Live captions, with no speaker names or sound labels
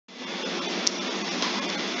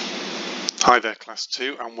Hi there Class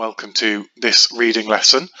 2 and welcome to this reading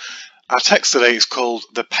lesson. Our text today is called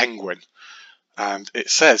The Penguin and it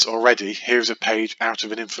says already here's a page out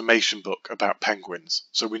of an information book about penguins,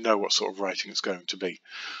 so we know what sort of writing it's going to be.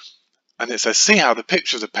 And it says, see how the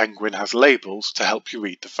picture of the penguin has labels to help you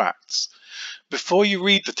read the facts. Before you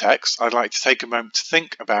read the text, I'd like to take a moment to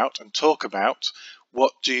think about and talk about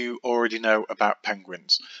what do you already know about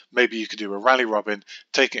penguins. Maybe you could do a rally robin,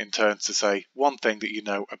 take it in turns to say one thing that you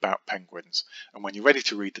know about penguins. And when you're ready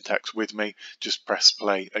to read the text with me, just press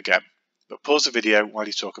play again. But pause the video while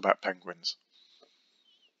you talk about penguins.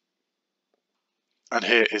 And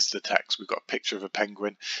here is the text. We've got a picture of a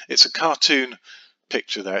penguin. It's a cartoon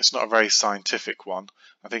picture there. It's not a very scientific one.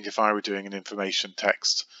 I think if I were doing an information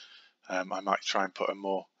text, I might try and put a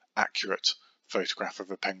more accurate photograph of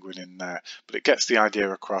a penguin in there, but it gets the idea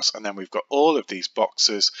across. And then we've got all of these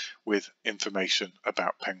boxes with information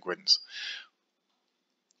about penguins.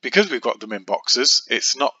 Because we've got them in boxes,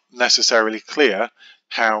 it's not necessarily clear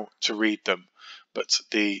how to read them, but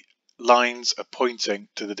the lines are pointing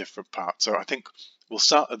to the different parts. So I think we'll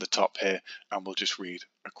start at the top here and we'll just read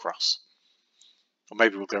across. Or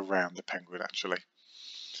maybe we'll go round the penguin actually.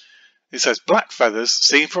 It says, black feathers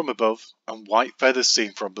seen from above and white feathers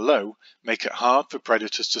seen from below make it hard for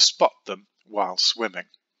predators to spot them while swimming.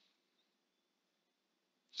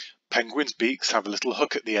 Penguins' beaks have a little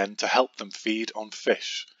hook at the end to help them feed on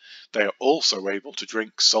fish. They are also able to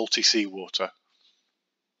drink salty seawater.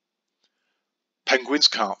 Penguins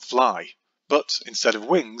can't fly, but instead of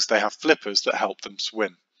wings they have flippers that help them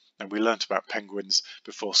swim. And we learnt about penguins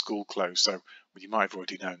before school closed, so you might have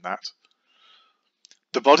already known that.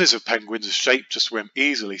 The bodies of penguins are shaped to swim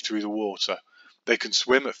easily through the water. They can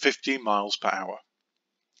swim at 15 miles per hour.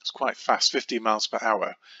 It's quite fast. 15 miles per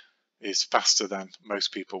hour is faster than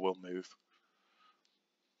most people will move.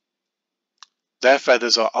 Their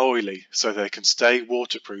feathers are oily, so they can stay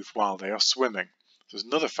waterproof while they are swimming. There's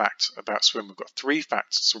another fact about swimming. We've got 3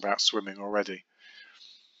 facts about swimming already.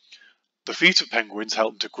 The feet of penguins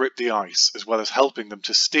help them to grip the ice, as well as helping them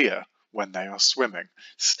to steer when they are swimming.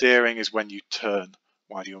 Steering is when you turn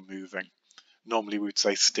while you're moving. Normally we would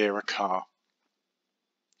say steer a car.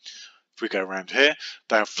 If we go around here,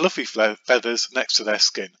 they have fluffy feathers next to their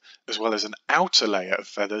skin, as well as an outer layer of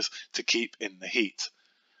feathers to keep in the heat.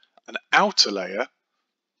 An outer layer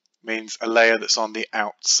means a layer that's on the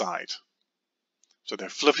outside. So they're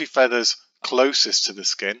fluffy feathers closest to the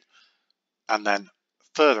skin, and then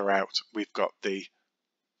further out we've got the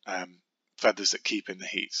feathers that keep in the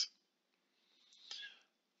heat.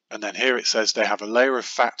 And then here it says they have a layer of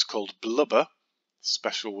fat called blubber,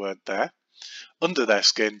 special word there, under their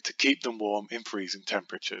skin to keep them warm in freezing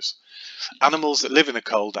temperatures. Animals that live in the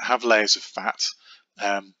cold that have layers of fat,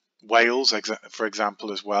 whales for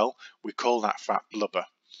example as well, we call that fat blubber.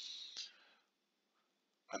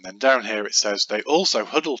 And then down here it says they also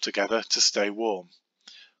huddle together to stay warm.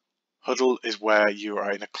 Huddle is where you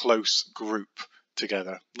are in a close group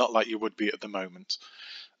together, not like you would be at the moment.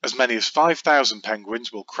 As many as 5,000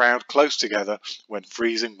 penguins will crowd close together when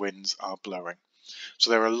freezing winds are blowing. So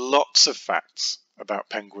there are lots of facts about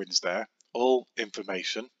penguins there, all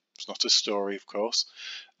information. It's not a story, of course,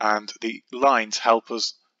 and the lines help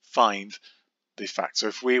us find the facts. So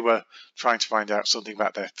if we were trying to find out something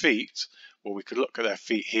about their feet, well, we could look at their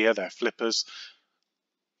feet here. Their flippers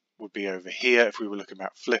would be over here. If we were looking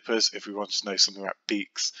at flippers, if we wanted to know something about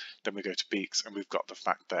beaks, then we go to beaks and we've got the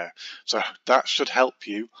fact there. So that should help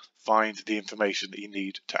you find the information that you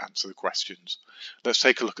need to answer the questions. Let's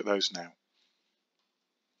take a look at those now.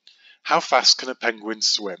 How fast can a penguin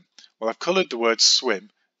swim? Well, I've coloured the word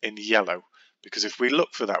swim in yellow because if we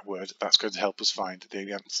look for that word, that's going to help us find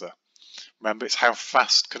the answer. Remember, it's how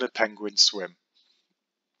fast can a penguin swim?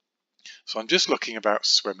 So I'm just looking about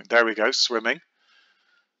swimming. There we go, swimming.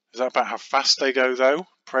 Is that about how fast they go though?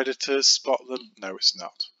 Predators spot them? No, it's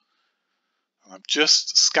not. And I'm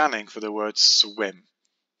just scanning for the word swim.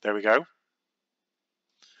 There we go.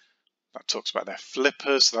 That talks about their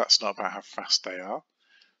flippers, so that's not about how fast they are.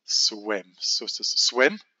 Swim. So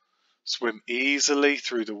swim. Swim easily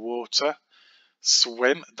through the water.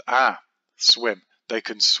 Swim. Swim. They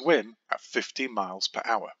can swim at 50 miles per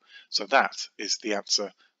hour. So that is the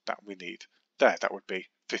answer that we need. There, that would be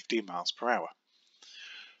 50 miles per hour.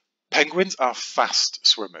 Penguins are fast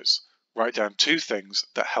swimmers. Write down 2 things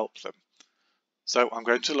that help them. So I'm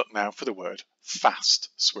going to look now for the word fast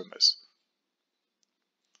swimmers.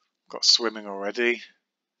 Got swimming already.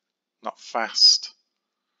 Not fast.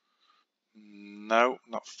 No,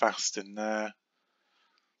 not fast in there.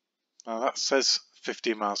 Now that says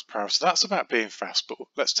 50 miles per hour, so that's about being fast, but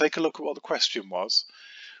let's take a look at what the question was.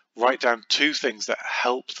 Write down 2 things that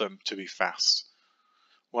help them to be fast.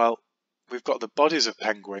 Well, we've got the bodies of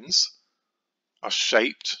penguins are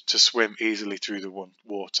shaped to swim easily through the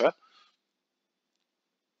water.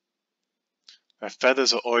 Their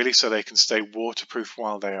feathers are oily so they can stay waterproof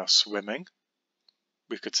while they are swimming.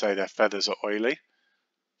 We could say their feathers are oily.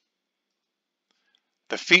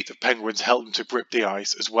 The feet of penguins help them to grip the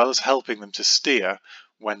ice as well as helping them to steer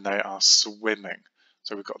when they are swimming.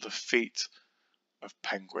 So we've got the feet of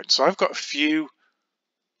penguins. So I've got a few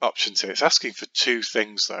options here. It's asking for 2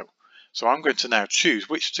 things though. So I'm going to now choose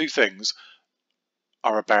which 2 things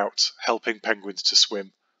are about helping penguins to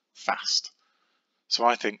swim fast. So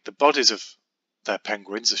I think the bodies of their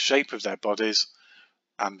penguins, the shape of their bodies,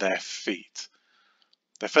 and their feet.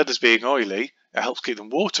 Their feathers being oily, it helps keep them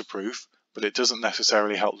waterproof, but it doesn't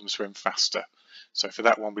necessarily help them swim faster. So for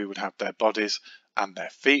that one we would have their bodies and their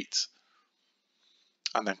feet.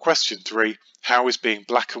 And then question 3, how is being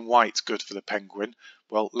black and white good for the penguin?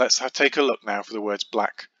 Well, let's take a look now for the words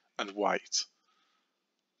black and white.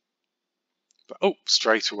 But,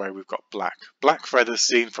 straight away we've got black. Black feathers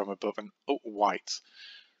seen from above and white.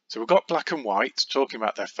 So we've got black and white talking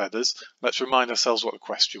about their feathers. Let's remind ourselves what the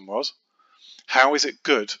question was. How is it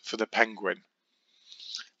good for the penguin?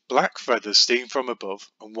 Black feathers seen from above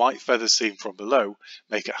and white feathers seen from below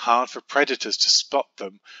make it hard for predators to spot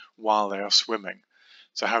them while they are swimming.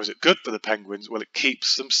 So how is it good for the penguins? Well, it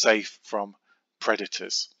keeps them safe from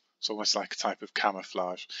predators. It's almost like a type of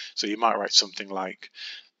camouflage. So you might write something like,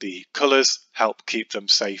 the colours help keep them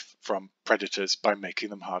safe from predators by making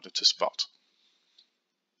them harder to spot.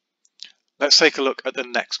 Let's take a look at the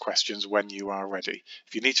next questions when you are ready.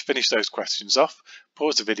 If you need to finish those questions off,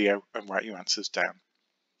 pause the video and write your answers down.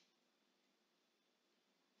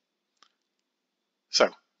 So,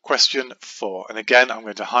 question 4, and again I'm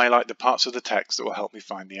going to highlight the parts of the text that will help me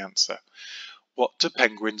find the answer. What do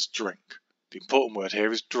penguins drink? The important word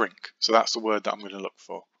here is drink, so that's the word that I'm going to look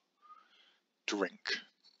for. Drink.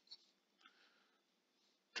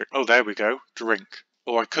 Oh, there we go, drink.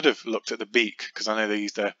 Or I could have looked at the beak, because I know they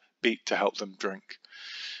use their beak to help them drink.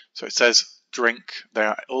 So it says drink. They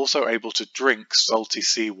are also able to drink salty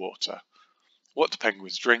seawater. What do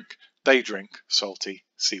penguins drink? They drink salty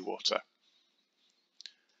seawater.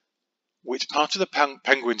 Which part of the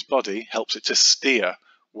penguin's body helps it to steer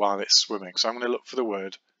while it's swimming? So I'm going to look for the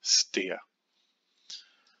word steer.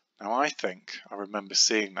 Now I think I remember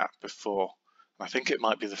seeing that before, and I think it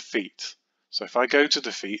might be the feet. So if I go to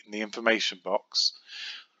the feet in the information box,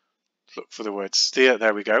 look for the word steer,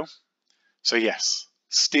 there we go. So yes,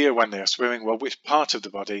 steer when they are swimming. Well, which part of the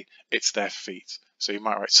body? It's their feet. So you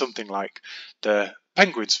might write something like, the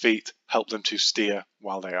penguin's feet help them to steer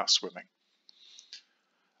while they are swimming.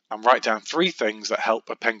 And write down 3 things that help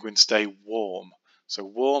a penguin stay warm. So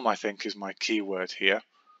warm, I think, is my key word here.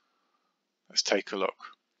 Let's take a look.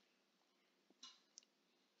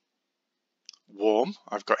 Warm,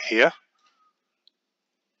 I've got here.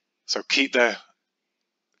 So keep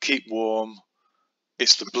warm.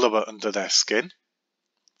 It's the blubber under their skin.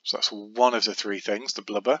 So that's one of the 3 things, the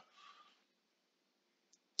blubber.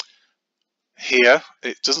 Here,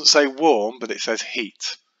 it doesn't say warm, but it says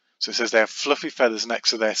heat. So it says they have fluffy feathers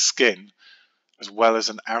next to their skin, as well as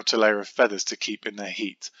an outer layer of feathers to keep in their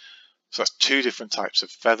heat. So that's 2 different types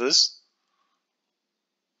of feathers.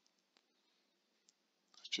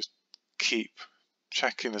 Just keep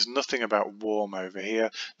checking. There's nothing about warm over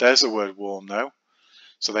here. There's the word warm though.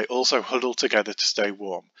 So they also huddle together to stay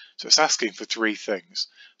warm. So it's asking for 3 things.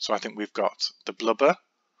 So I think we've got the blubber,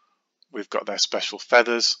 we've got their special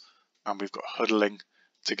feathers, and we've got huddling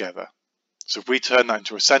together. So if we turn that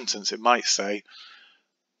into a sentence, it might say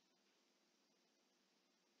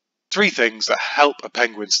 3 things that help a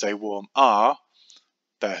penguin stay warm are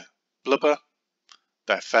their blubber,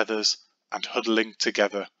 their feathers, and huddling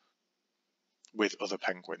together with other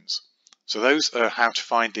penguins. So those are how to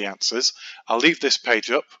find the answers. I'll leave this page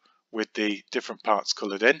up with the different parts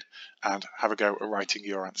coloured in and have a go at writing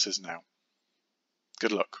your answers now.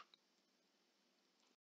 Good luck.